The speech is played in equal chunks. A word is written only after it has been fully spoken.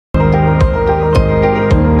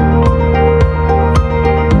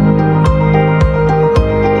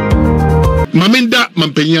Maminda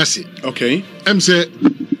Mampenyasi. Okay. Say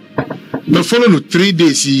me follow no 3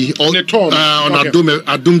 days on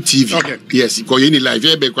Addo TV. Okay. Yes, because you live.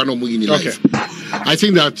 Yeah, be kwano mu in live. I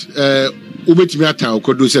think that ubetimi ata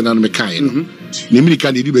okodo se na me kan. Ni mi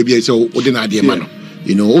kan di baby say odina ma no.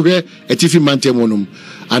 You know, okay, a TV mantem wonum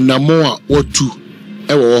anamo a otu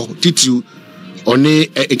ewo titu one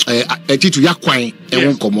titu yakwan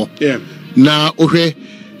ewo nkomo. Yeah. Na ohwe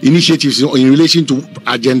initiatives in relation to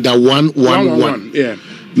agenda 111. Yeah.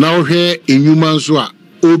 Now here in human so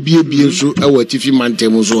OBA so our TV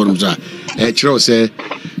mantem so on say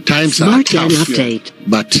times are tough. Update.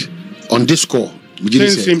 But on this call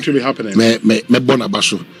things seem to be happening. Me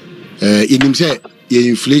bonabaso in say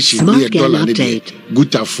inflation near dollar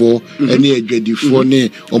good for any agreed for ne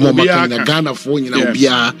omo makina Ghana for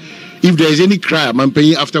nyina. If there is any crime, I'm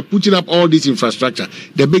paying after putting up all this infrastructure.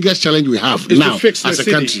 The biggest challenge we have is now as a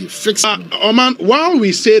country. Fix Oman, while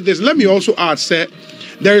we say this, let me also add, sir,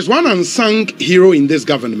 there is one unsung hero in this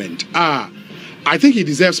government. I think he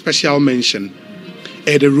deserves special mention.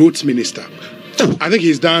 The roads minister. I think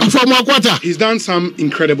he's done some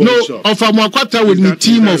incredible job. Of Amakwata with the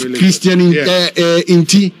team of Christian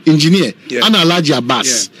engineer and Alaji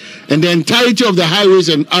Abbas. And the entirety of the highways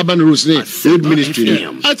and urban roads road ministry.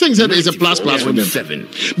 I think that is a plus for them.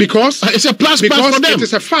 Because it's a plus for them. It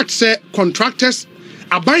is a fact, say contractors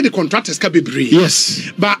buy the contractors can be brave.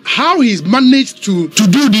 Yes. But how he's managed to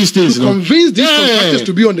do these things, to convince these contractors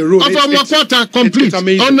to be on the road. Of Amakwata complete.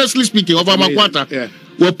 Honestly speaking, of Amakwata.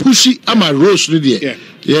 We're pushing our roads there.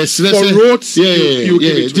 Yes, for roads. You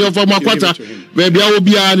give it to him. Baby, I will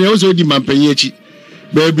be on also the Mampenyechi.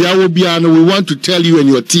 Baby, I will be on. We want to tell you and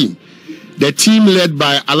your team. The team led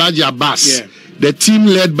by Alaji Abbas. The team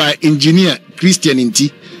led by engineer Christian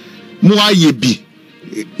Inti. Mua yebi.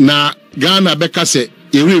 Na Ghana Beka se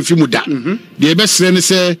Eri Fimuda. The best friend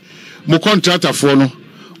say mo contractor for no.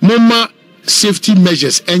 Moma safety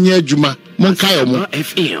measures enye juma. Monkayo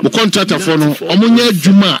mo contractor for no omunye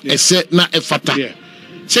juma ese na efata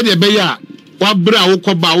se de be ya wa bra wo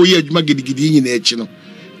koba wo ye juma gidigidi yin na echi no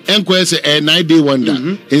enko ese 9-day wonder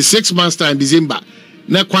in 6 months time December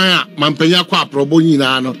na kwan a mampanya kwa aprobo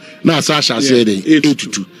nyina no na asasha se de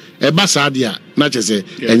 822 e ba sa de a na chese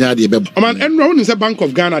enya de be man enro no say Bank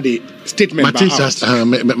of Ghana the statement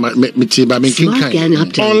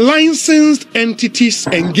unlicensed entities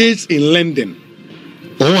engaged in lending.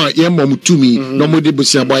 But we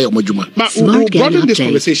broaden this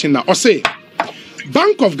conversation now. Or say,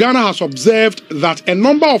 Bank of Ghana has observed that a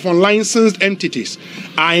number of unlicensed entities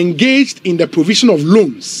are engaged in the provision of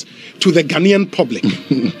loans to the Ghanaian public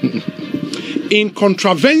in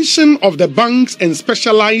contravention of the Banks and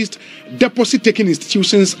Specialized Deposit-Taking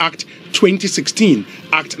Institutions Act 2016,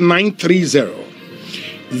 Act 930.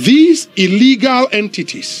 These illegal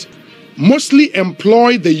entities mostly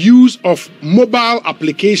employ the use of mobile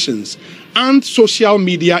applications and social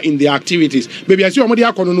media in their activities. Baby, I see mobile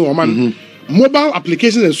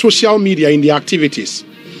applications and social media in their activities.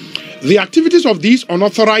 The activities of these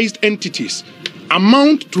unauthorized entities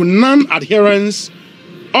amount to non-adherence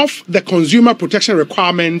of the consumer protection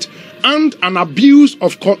requirement and an abuse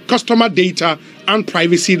of customer data and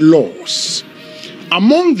privacy laws.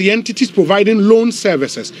 Among the entities providing loan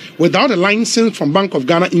services without a license from Bank of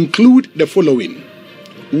Ghana include the following.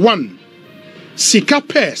 1. Sika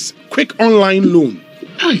Pes, quick online loan.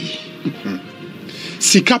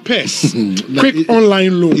 Sika Pes, quick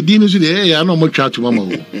online loan.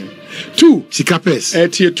 2. Sika Pes.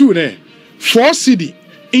 Tier 2 ne. 4 CD,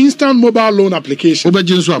 instant mobile loan application.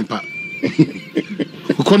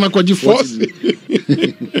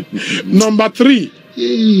 Number 3.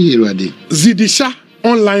 Zidisha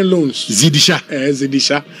online loans.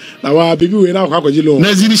 Zidisha. Now our baby we now kwaji loan.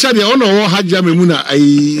 Na Zidisha de ono haja memuna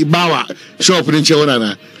ai bawa shop nche ona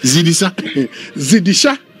na.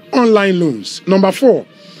 Zidisha online loans. Number 4.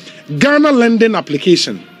 Ghana lending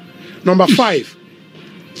application. Number 5.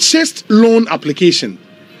 Chest loan application.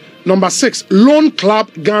 Number 6. Loan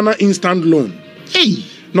Club Ghana instant loan.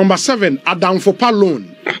 Number 7. Adamfopa loan.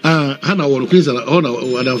 Hana won quiz on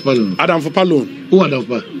Adamfopa loan. Adamfopa loan. Who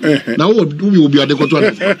Adamfopa? Now who will be adequate?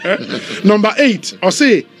 Number 8. Or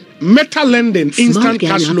say Meta lending instant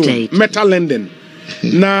cash loan. Meta lending.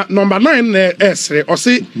 Now number 9 or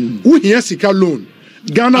say who here sika loan.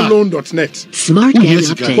 GhanaLoan.net. Smart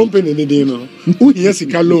update. Company they know. Who here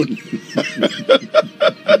sika loan.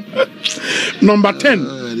 Number 10.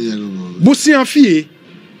 Busia Fee.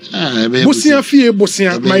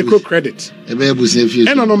 Busia microcredit.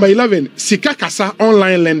 And number 11, Sika Kasa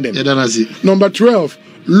online lending. Number 12,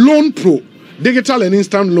 Loan Pro, digital and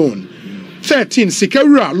instant loan. 13,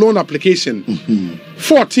 Sikura loan application.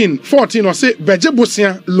 14 or say Beje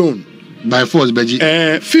Bosia loan. By force, Beji.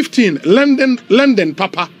 15 London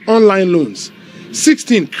Papa online loans.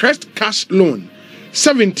 16 Crest cash loan.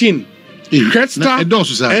 17 Crest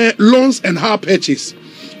loans and hire purchase.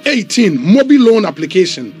 18 mobile loan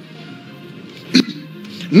application.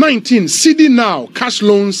 19 CD Now cash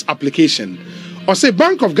loans application. Or say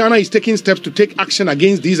Bank of Ghana is taking steps to take action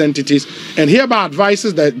against these entities and hereby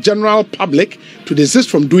advises the general public to desist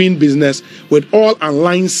from doing business with all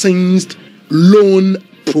unlicensed loan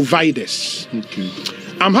providers. Okay.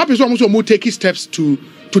 I'm happy so much more taking steps to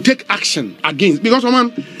take action against, because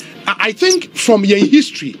I think from your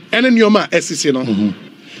history and in your SEC,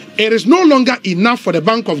 it is no longer enough for the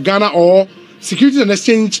Bank of Ghana or Securities and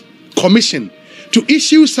Exchange Commission to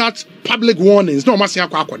issue such public warnings. No,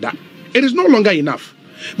 it is no longer enough,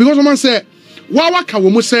 because someone said,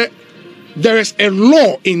 there is a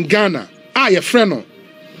law in Ghana, a friend,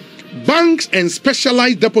 Banks and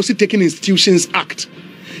Specialized Deposit Taking Institutions Act.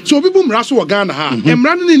 So people mraso Ghana ha,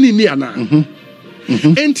 emrani ni ni ana.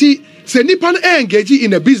 Enti se nipan engage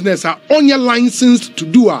in a business are only licensed to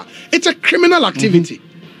do it's a criminal activity.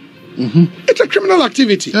 It's a criminal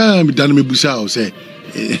activity. Me done me busa say.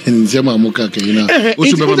 I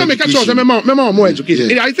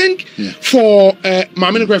think for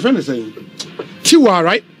my friend is saying Tiwa,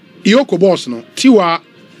 right? Ioko boss no Tiwa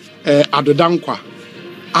Addo.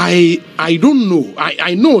 I don't know.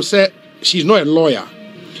 I know say she's not a lawyer.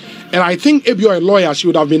 And I think if you're a lawyer, she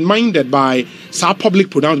would have been minded by some public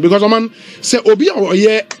pronouncement, because man say obi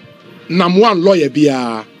oye #1 lawyer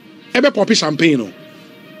bia ebe poppy champagne.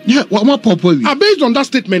 Yeah, what more popo? Based on that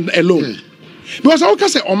statement alone. Yeah. Because I can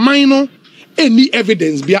say on minor any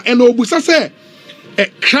evidence bia and obusa say a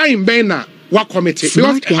crime bena wa committee.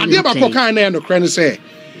 Because adiaba koka na no crane say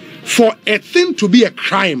for a thing to be a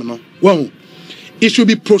crime no. Well, it should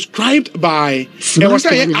be prescribed by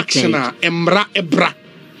a action emra ebra.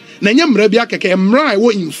 Nanya mrebia keke emra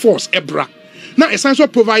wo enforce ebra. Na essentially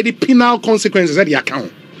provide penal consequences at the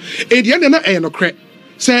account. E the end na e no kre.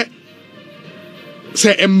 Say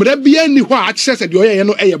emrebia ni ho access the oye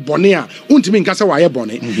no e bone a untimi nka say wa ye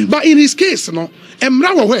bone. But in his case no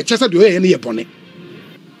emra wo ho access the oye no ye bone.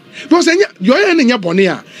 Because the oye no ye bone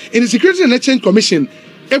a in the Securities and Exchange Commission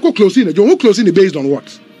echo closing based on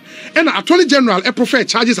what? And the Attorney General prefer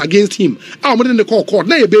charges against him. I'm going to call court.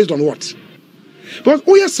 Now based on what? But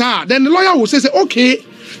oh yes, sir. Then the lawyer will say, okay,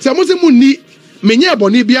 so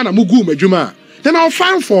then I'll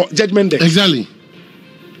file for judgment day. Exactly.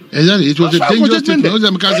 It was a dangerous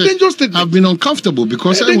statement. I've been uncomfortable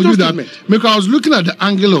because I would do that. Because I was looking at the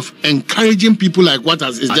angle of encouraging people like what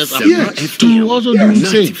is just to also do the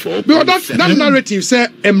same. Because that narrative say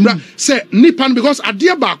Nipan, because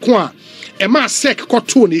Adia Bakwa Emma Sek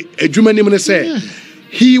Kotoni Ejumani say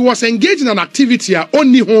he was engaged in an activity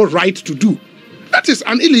only whole right to do. That is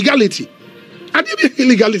an illegality. And if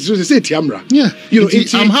illegality, so they say Tiamra. Yeah, you know,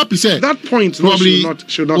 I'm happy. Say that point probably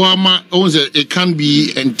should not. It can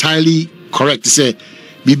be entirely correct to say.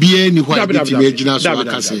 BBA ni what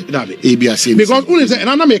because only say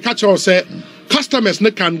another may catch or say customers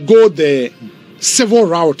can go the civil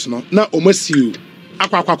route no na omasiu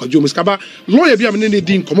akwa jomuskaba lawyer bi amene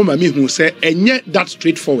din komo ma me hu say enye that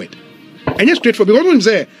straightforward because when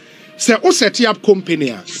say o set up company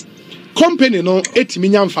no etimi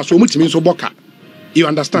nya mfa so mutimi so boka. You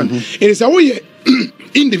understand? It is a way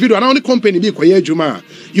individual only company be koye adwuma.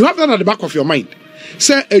 You have that at the back of your mind.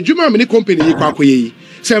 Say adwuma me company yi kwa koye.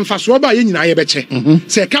 Say mfa so ba ye nyina ye beche.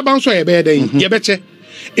 Say ka ban so ye be den ye beche.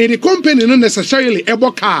 In the company no necessarily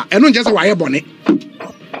eboka and no just wa ye bone.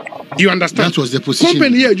 You understand? That was the position.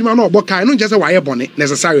 Company ye adwuma no oboka and no just wa ye bone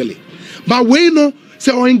necessarily. But we no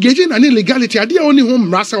say or engaging an illegality ade only home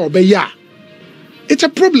rasa obeya. It's a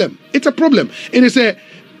problem. It's a problem. And it's a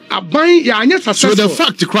buying successful. So the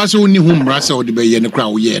fact the cross only whom Rasa or the bay and the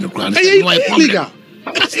crowd, illegal.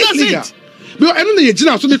 That's illegal. Because I don't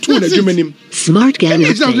know so the two in the Smart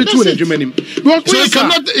Ghana. So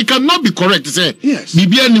it cannot be correct to say yes.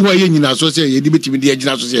 BB anywhere in associate, you debate with the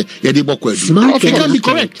agent associate, you did Smart Ghana. It can be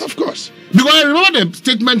correct. Of course. Because I remember the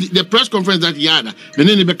statement, the press conference that he had, the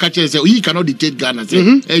name of the catcher said, he cannot dictate Ghana.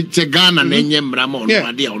 It's a Ghana, Nenyem Ramon,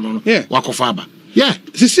 Wakofaba. Yeah.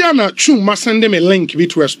 Sisiana Chuma send them a link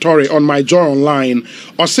to a story on my Joy Online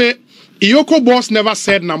or say Iyoko boss never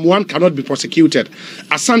said Nam1 cannot be prosecuted.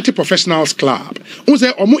 Asante Professionals Club.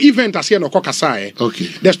 Event as here Okay.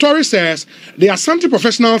 The story says the Asante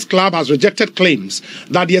Professionals Club has rejected claims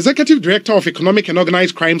that the Executive Director of Economic and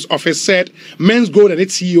Organized Crimes Office said Men's Gold and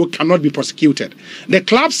its CEO cannot be prosecuted. The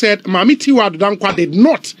club said Mami Tiwa Adudankwa did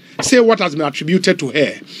not say what has been attributed to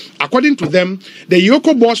her. According to them, the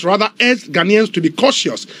Iyoko boss rather urged Ghanaians to be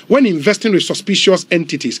cautious when investing with suspicious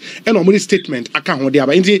entities. And on statement,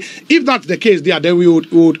 if that's the case, then we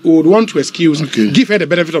would want to excuse, give her the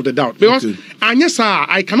benefit of the doubt. Because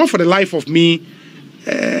I cannot for the life of me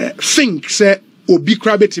think say Obi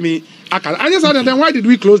Krabbe to me. Then why did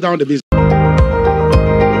we close down the business?